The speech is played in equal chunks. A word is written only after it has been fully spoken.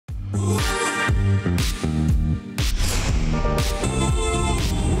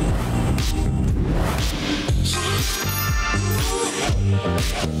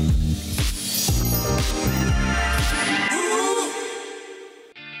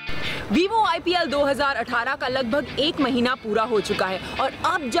Vivo IPL 2018 का लगभग 1 महीना पूरा हो चुका है और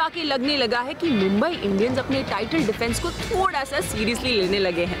अब जाके लगने लगा है कि मुंबई इंडियंस अपने टाइटल डिफेंस को थोड़ा सा सीरियसली लेने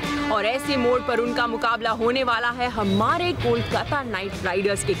लगे हैं और ऐसे मोड पर उनका मुकाबला होने वाला है हमारे कोलकाता नाइट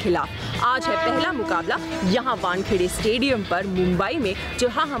राइडर्स के खिलाफ। आज है पहला मुकाबला यहाँ वानखेड़े स्टेडियम पर मुंबई में,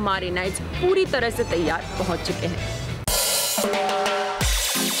 जहाँ हमारे नाइट्स पूरी तरह से तैयार पहुंच चुके हैं।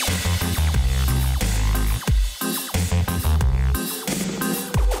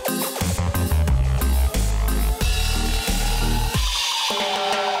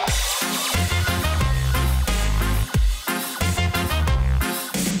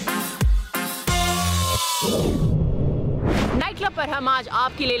 नाइट क्लब पर हम आज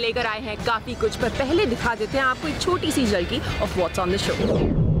आपके लिए लेकर आए हैं काफी कुछ, पर पहले दिखा देते हैं आपको एक छोटी सी झलकी of what's on the show.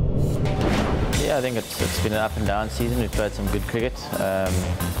 Yeah, I think it's been an up and down season. We've played some good cricket,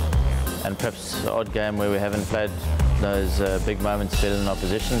 and perhaps an odd game where we haven't played those big moments better than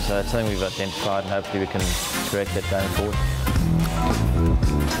opposition. So that's something we've identified, and hopefully we can correct that going forward.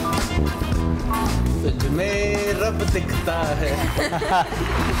 में रब दिखता है।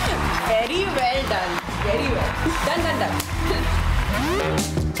 Very well done. Very well. Done. And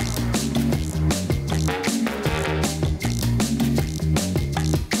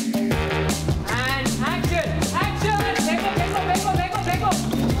action.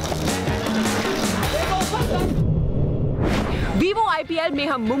 Vivo IPL में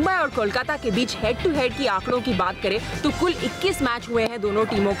हम मुंबई और कोलकाता के बीच head to head की आंकड़ों की बात करें तो कुल 21 मैच हुए हैं दोनों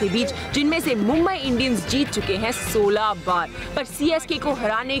टीमों के बीच, जिनमें से मुंबई इंडियंस जीत चुके हैं 16 बार। पर सीएसके को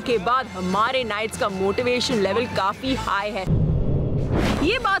हराने के बाद हमारे नाइट्स का मोटिवेशन लेवल काफी हाई है।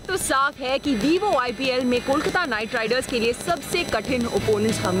 ये बात तो साफ है कि वीवो आईपीएल में कोलकाता नाइट राइडर्स के लिए सबसे कठिन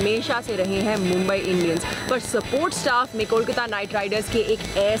ओपोनेंट्स हमेशा से रहे हैं मुंबई इंडियंस। पर सपोर्ट स्टाफ में कोलकाता नाइट राइडर्स के एक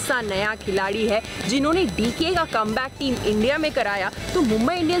ऐसा नया खिलाड़ी है जिन्होंने डीके का कमबैक टीम इंडिया में कराया, तो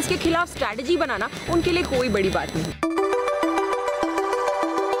मुंबई इंडियंस के खिलाफ स्ट्रैटेजी बनाना उनके लिए कोई बड़ी बात नहीं।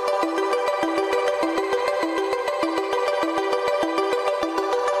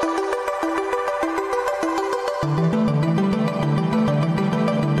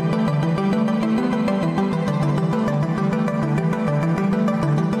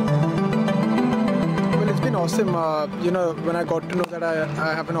 Awesome. When I got to know that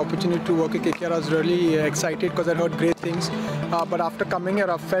I have an opportunity to work at KKR, I was really excited because I heard great things. But after coming here,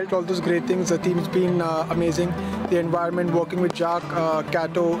 I felt all those great things. The team's been amazing. The environment, working with Jack,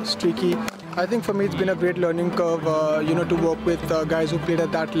 Kato, Streaky. I think for me it's been a great learning curve, to work with guys who played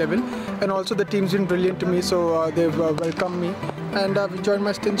at that level. And also the team's been brilliant to me, so they've welcomed me and I've enjoyed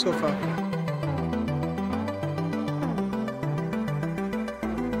my stint so far.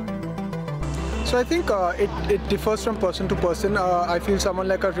 So I think it differs from person to person. I feel someone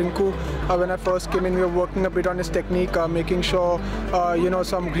like a Rinku, when I first came in, we were working a bit on his technique, making sure,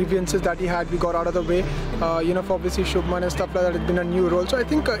 some grievances that he had, we got out of the way. For obviously Shubman and stuff like that, it's been a new role. So I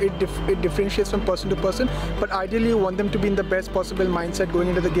think it differentiates from person to person. But ideally, you want them to be in the best possible mindset going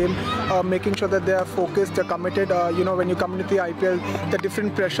into the game, making sure that they are focused, they're committed. When you come into the IPL, the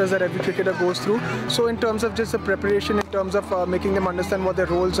different pressures that every cricketer goes through. So in terms of just the preparation, in terms of making them understand what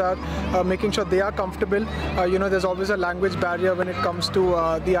their roles are, making sure they are comfortable. There's always a language barrier when it comes to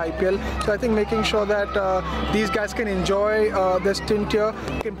the IPL. So I think making sure that these guys can enjoy their stint here,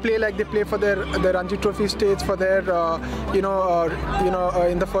 can play like they play for their Ranji Trophy states, for their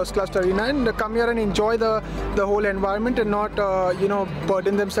in the first class arena, and come here and enjoy the whole environment and not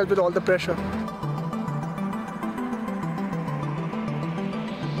burden themselves with all the pressure.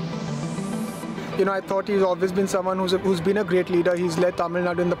 I thought he's always been someone who's been a great leader. He's led Tamil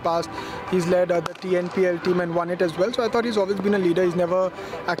Nadu in the past. He's led the TNPL team and won it as well. So I thought he's always been a leader. He's never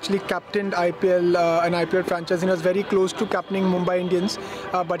actually captained an IPL franchise. He was very close to captaining Mumbai Indians,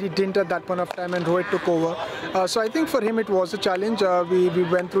 but he didn't at that point of time, and Rohit took over. So I think for him it was a challenge. We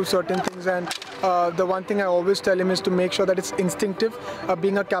went through certain things, and the one thing I always tell him is to make sure that it's instinctive.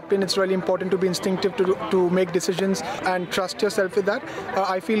 Being a captain, it's really important to be instinctive, to make decisions and trust yourself with that.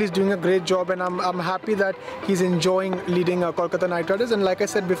 I feel he's doing a great job, and I'm happy that he's enjoying leading Kolkata Knight Riders. And like I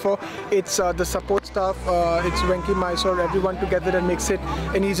said before, it's the support staff, it's Venki, Mysore, everyone together that makes it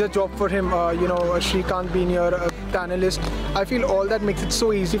an easier job for him. Shrikant being here, the analyst, I feel all that makes it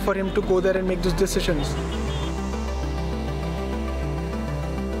so easy for him to go there and make those decisions.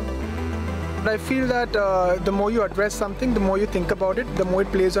 I feel that the more you address something, the more you think about it, the more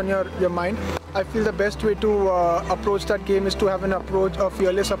it plays on your mind. I feel the best way to approach that game is to have a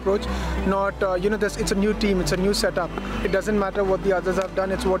fearless approach. Not, it's a new team, it's a new setup. It doesn't matter what the others have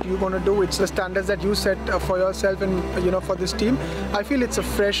done, it's what you're going to do. It's the standards that you set for yourself and for this team. I feel it's a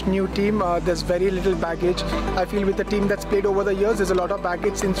fresh new team. There's very little baggage. I feel with the team that's played over the years, there's a lot of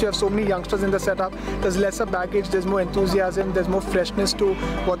baggage. Since you have so many youngsters in the setup, there's lesser baggage, there's more enthusiasm, there's more freshness to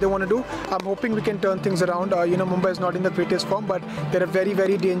what they want to do. I'm hoping we can turn things around. Mumbai is not in the greatest form, but they're a very,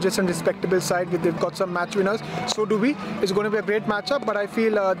 very dangerous and respectable side. They've got some match winners. So do we. It's going to be a great matchup, but I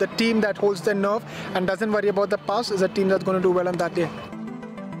feel the team that holds their nerve and doesn't worry about the past is a team that's going to do well on that day.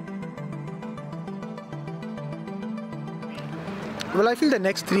 Well, I feel the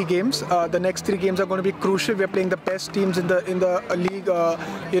next three games are going to be crucial. We're playing the best teams in the league.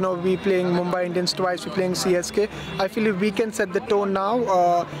 We're playing Mumbai Indians twice. We're playing CSK. I feel if we can set the tone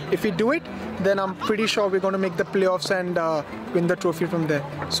now, if we do it, then I'm pretty sure we're going to make the playoffs and win the trophy from there.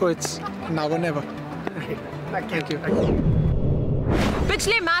 So it's now or never. Thank you.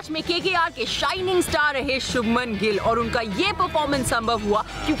 पिछले match में KKR के shining star रहे शुभमन गिल और उनका ये performance संभव हुआ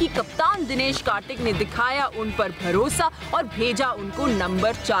क्योंकि कप्तान दिनेश कार्तिक ने दिखाया उन पर भरोसा और भेजा उनको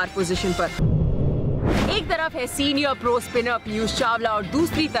नंबर 4 पोजीशन पर। एक तरफ है senior pro spinner Piyush Chawla और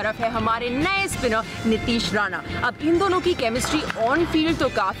दूसरी तरफ है हमारे नए स्पिनर नीतीश राणा। अब इन दोनों की केमिस्ट्री ऑन फील्ड तो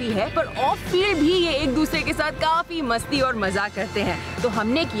काफी है, पर ऑफ फील्ड भी ये एक दूसरे के साथ काफी मस्ती और मजाक करते हैं। तो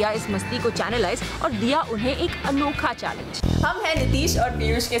हमने किया इस मस्ती को चैनलाइज और दिया उन्हें एक अनोखा चैलेंज। हम हैं नीतीश और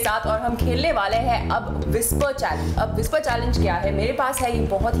पीयूष के साथ और हम खेलने वाले हैं अब विस्पर चैलेंज। अब विस्पर चैलेंज क्या है? मेरे पास है ये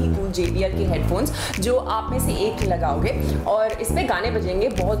बहुत ही कूल JBL के हेडफोन्स जो आप में से एक लगाओगे और इसमें गाने बजेंगे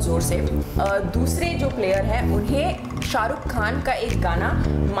बहुत जोर से। दूसरे जो प्लेयर हैं उन्हें शाहरुख खान का एक गाना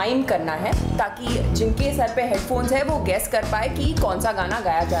माइम करना है ताकि जिनके सर पे हेडफोन्स है वो गेस कर पाए कि कौन सा गाना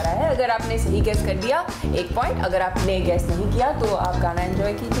गाया जा रहा है। अगर आपने सही गेस कर दिया 1 पॉइंट, अगर आपने गेस नहीं किया तो आप गाना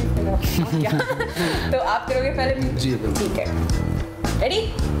एंजॉय कीजिए। तो आप करोगे पहले? जी ठीक है, रेडी?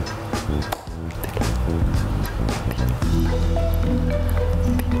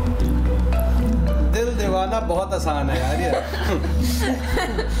 दिल दीवाना बहुत आसान है यार ये।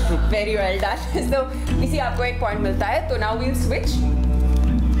 Very well done. तो इसी आपको 1 पॉइंट मिलता है। तो नाउ वील स्विच।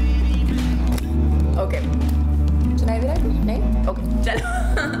 ओके, सुनाई दे रहा है? नहीं? ओके चलो।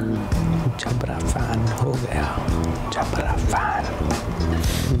 जबरा फैन हो गया, जबरा फैन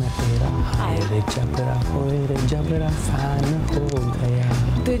मैं तेरा, हाय रे जबरा, होए रे जबरा फैन हो गया।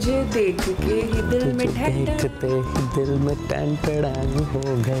 तुझे देख के ही दिल में देखते ही दिल में टैंटड़ांग हो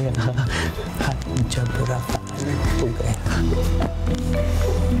गया, हाय जबरा फैन हो गया।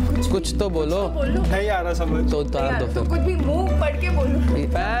 कुछ तो बोलो। नहीं आ रहा समझ। तो उतार दो फिर। कुछ भी मुंह पढ़ के बोलो।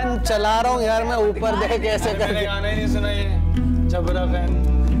 फैन चला रहा हूँ यार मैं, ऊपर देख कैसे करके। मैंने गाना ही नहीं सुना ये जबरा फैन।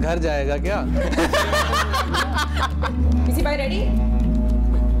 घर जाएगा क्या? किसी भाई रेडी?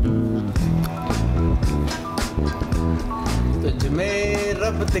 तुझ में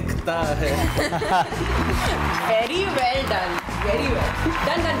रब दिखता है। Very well done, very well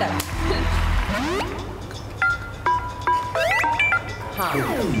done done done. हाँ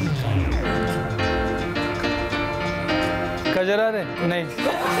कजरा रे नहीं।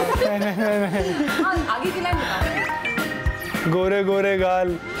 आगे की लाइन बता। गोरे गोरे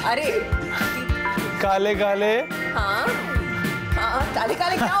गाल, अरे काले काले। हाँ हाँ, काले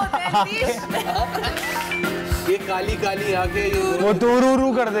काले क्या होते हैं नीतीश? ये काली काली आंखें वो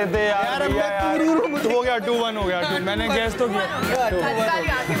तूरू कर देते हैं यार। तो हो गया 2-1 हो गया। मैंने गैस तो किया। काली काली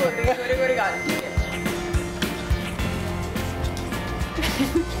आंखें होती हैं, गोरे गोरे गाल।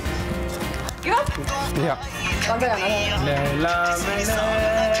 क्या? कौन सा गाना था?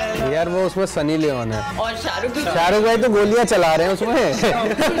 यार वो उसमें सनी लियोन है और शाहरुख भाई तो गोलियां चला रहे हैं उसमें।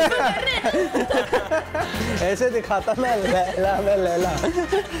 ऐसे दिखाता ना लैला मैं लैला।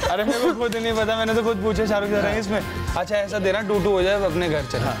 अरे मेरे को खुद नहीं पता, मैंने तो खुद पूछा शाहरुख जा रहे हैं इसमें। अच्छा ऐसा देना 2-2 हो जाए अपने घर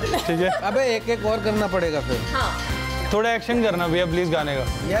चला। ठीक है। अबे एक और करना पड़ेगा फिर। हाँ थोड़ा एक्शन करना भैया प्लीज गाने का।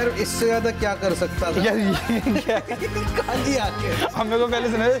 यार इससे ज्यादा क्या कर सकता था? यार ये क्या? काली आंखें। हमने को पहले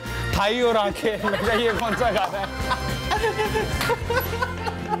सुना थाई और आंखें, लगा ये कौन सा गाना है?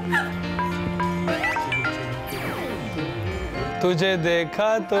 तुझे देखा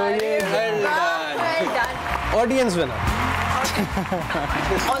तो ये audience winner.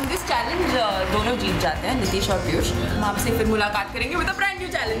 On this challenge दोनों जीत जाते हैं, नीतीश और पीयूष। हम आपसे फिर मुलाकात करेंगे with a brand new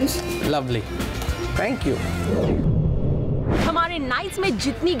challenge. Lovely, thank you. हमारे नाइट्स में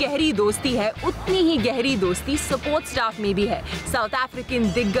जितनी गहरी दोस्ती है उतनी ही गहरी दोस्ती सपोर्ट स्टाफ में भी है। साउथ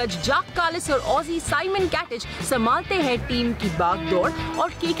अफ्रीकन दिग्गज जैक कालिस और ऑजी साइमन कैटिच संभालते हैं टीम की बागडोर और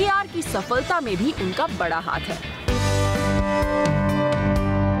केकेआर की सफलता में भी उनका बड़ा हाथ है।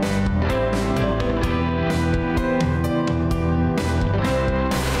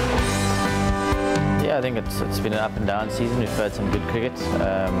 Yeah, I think it's been an up and down season. We've played some good cricket,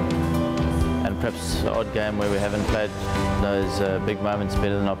 and perhaps an odd game where we haven't played those big moments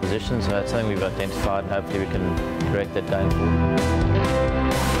better than opposition. So that's something we've identified, and hopefully we can correct that going forward.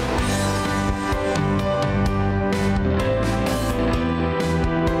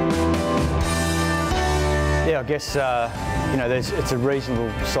 Yeah, I guess you know, it's a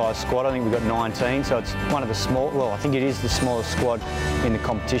reasonable sized squad. I think we've got 19, so it's one of the small. Well, I think it is the smallest squad in the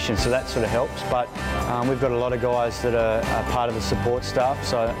competition, so that sort of helps. But we've got a lot of guys that are part of the support staff,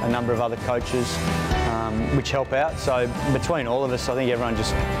 so a number of other coaches which help out. So between all of us, I think everyone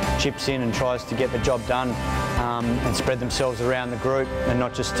just chips in and tries to get the job done and spread themselves around the group, and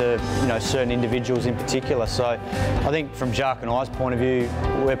not just to certain individuals in particular. So I think from Jacques and I's point of view,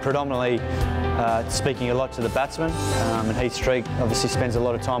 we're predominantly speaking a lot to the batsmen, and Heath Streak obviously spends a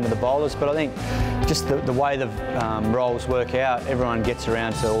lot of time with the bowlers, but I think just the way the roles work out, everyone gets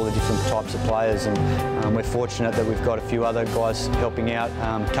around to all the different types of players, and we're fortunate that we've got a few other guys helping out.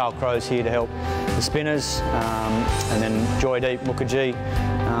 Carl Crow's here to help the spinners, and then Joydeep Mukherjee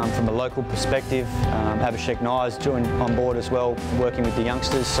from a local perspective. Abhishek Nair's joined on board as well, working with the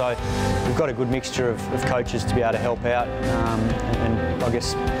youngsters, so we've got a good mixture of coaches to be able to help out and I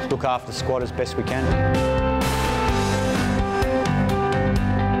guess look after the squad as best we can.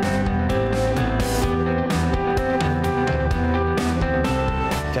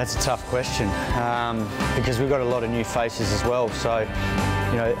 That's a tough question because we've got a lot of new faces as well. So,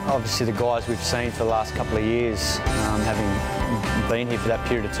 obviously the guys we've seen for the last couple of years, having been here for that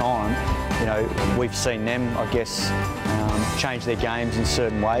period of time, we've seen them, I guess, change their games in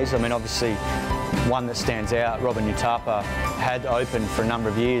certain ways. I mean, obviously, one that stands out, Robin Utapa, had opened for a number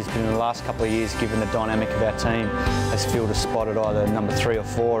of years, but in the last couple of years, given the dynamic of our team, has filled a spot at either number 3 or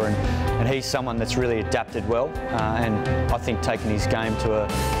 4, and he's someone that's really adapted well, and I think taken his game to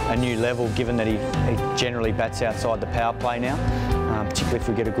a new level, given that he generally bats outside the power play now, particularly if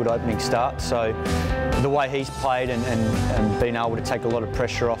we get a good opening start. So the way he's played and been able to take a lot of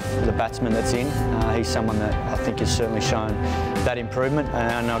pressure off the batsman that's in, he's someone that I think has certainly shown that improvement.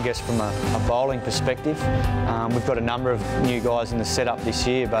 And I guess from a bowling perspective, we've got a number of new guys in the setup this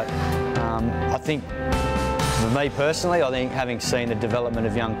year, but I think for me personally, I think having seen the development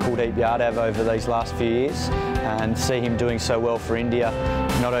of young Kuldeep Yadav over these last few years and see him doing so well for India,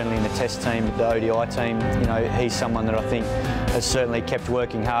 not only in the Test team but the ODI team, he's someone that I think has certainly kept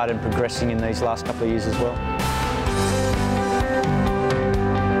working hard and progressing in these last couple of years as well.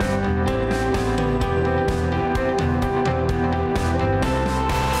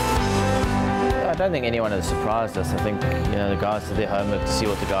 I don't think anyone has surprised us. I think the guys did their homework to see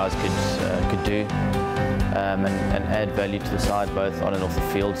what the guys could do. And add value to the side both on and off the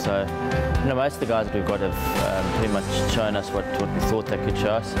field. So most of the guys that we've got have pretty much shown us what we thought they could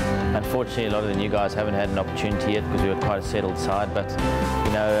show us. Unfortunately, a lot of the new guys haven't had an opportunity yet because we've got quite a settled side, but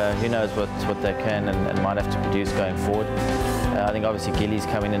who knows what they can and might have to produce going forward. I think obviously Gilly's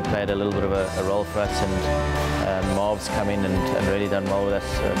come in and played a little bit of a role for us, and Marv's come in and really done well with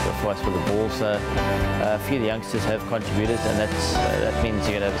us, for us with the ball. So a few of the youngsters have contributed, and that means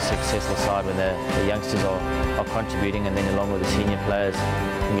you're going to have a successful side when the youngsters are contributing, and then along with the senior players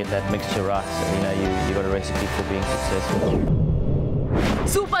and get that mixture right. So, you've got a recipe for being successful.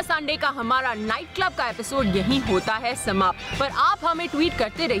 Super Sunday का हमारा night club का episode यहीं होता है समाप्त, पर आप हमें ट्वीट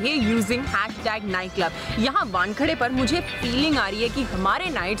करते रहिए यूजिंग #नाइटक्लब। यहाँ वानखड़े पर मुझे फीलिंग आ रही है कि हमारे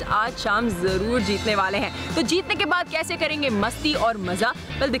नाइट्स आज शाम जरूर जीतने वाले हैं। तो जीतने के बाद कैसे करेंगे मस्ती और मजा,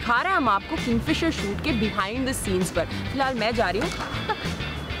 बल दिखा रहे हैं हम आपको किंगफिशर शूट के बिहाइंड द सीन्स पर। फिलहाल मैं जा रही हूँ।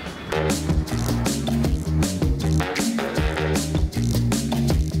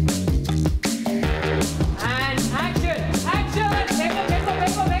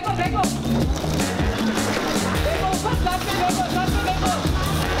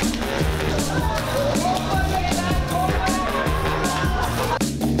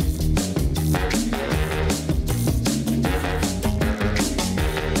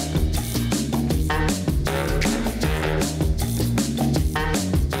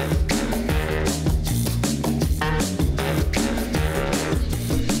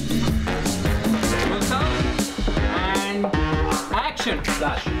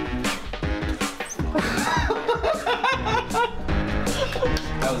 Flash.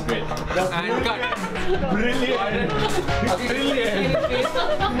 That was great. And cut. Brilliant. Brilliant.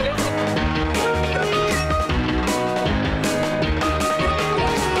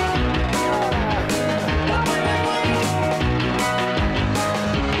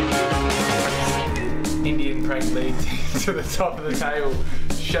 Indian Premier League to the top of the table.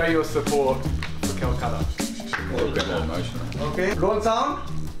 Show your support for Kolkata. A little bit more emotional. Okay. Roll sound.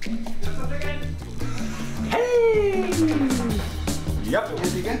 Yep.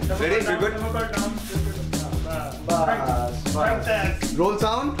 Ready? We're good. Roll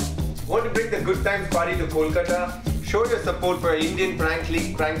sound. Want to bring the good times party to Kolkata? Show your support for Indian Prank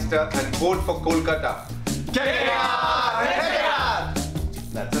League prankster and vote for Kolkata. KKR!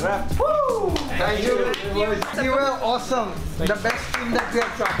 That's a wrap. Woo! Thank you. You were awesome. The best team that we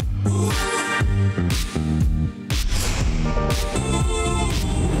have tried.